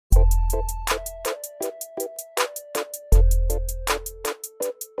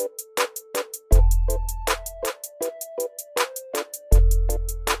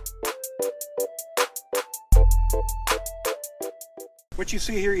What you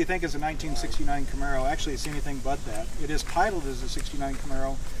see here you think is a 1969 Camaro. Actually, it's anything but that. It is titled as a 69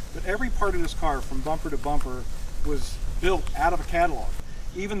 Camaro, but every part of this car from bumper to bumper was built out of a catalog.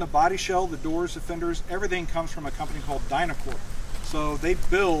 Even the body shell, the doors, the fenders, everything comes from a company called Dynacorp. So they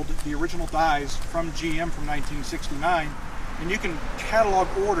build the original dies from GM from 1969, and you can catalog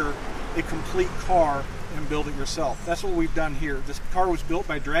order a complete car and build it yourself. That's what we've done here. This car was built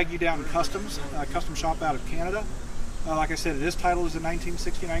by Drag You Down Customs, a custom shop out of Canada. Like I said, it is titled as a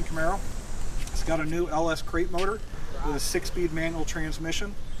 1969 Camaro. It's got a new LS crate motor with a 6-speed manual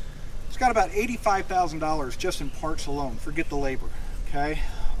transmission. It's got about $85,000 just in parts alone. Forget the labor, okay?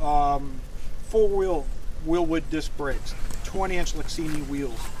 Four-wheel wheel-wood disc brakes, 20-inch Lexini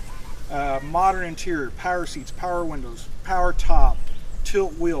wheels, modern interior, power seats, power windows, power top,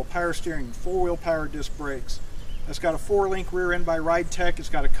 tilt wheel, power steering, 4-wheel power disc brakes. It's got a 4-link rear end by Ride Tech. It's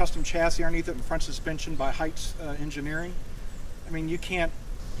got a custom chassis underneath it and front suspension by Heights Engineering. I mean, you can't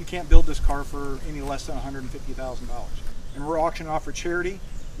build this car for any less than $150,000. And we're auctioning off for charity.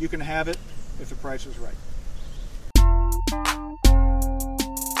 You can have it if the price is right.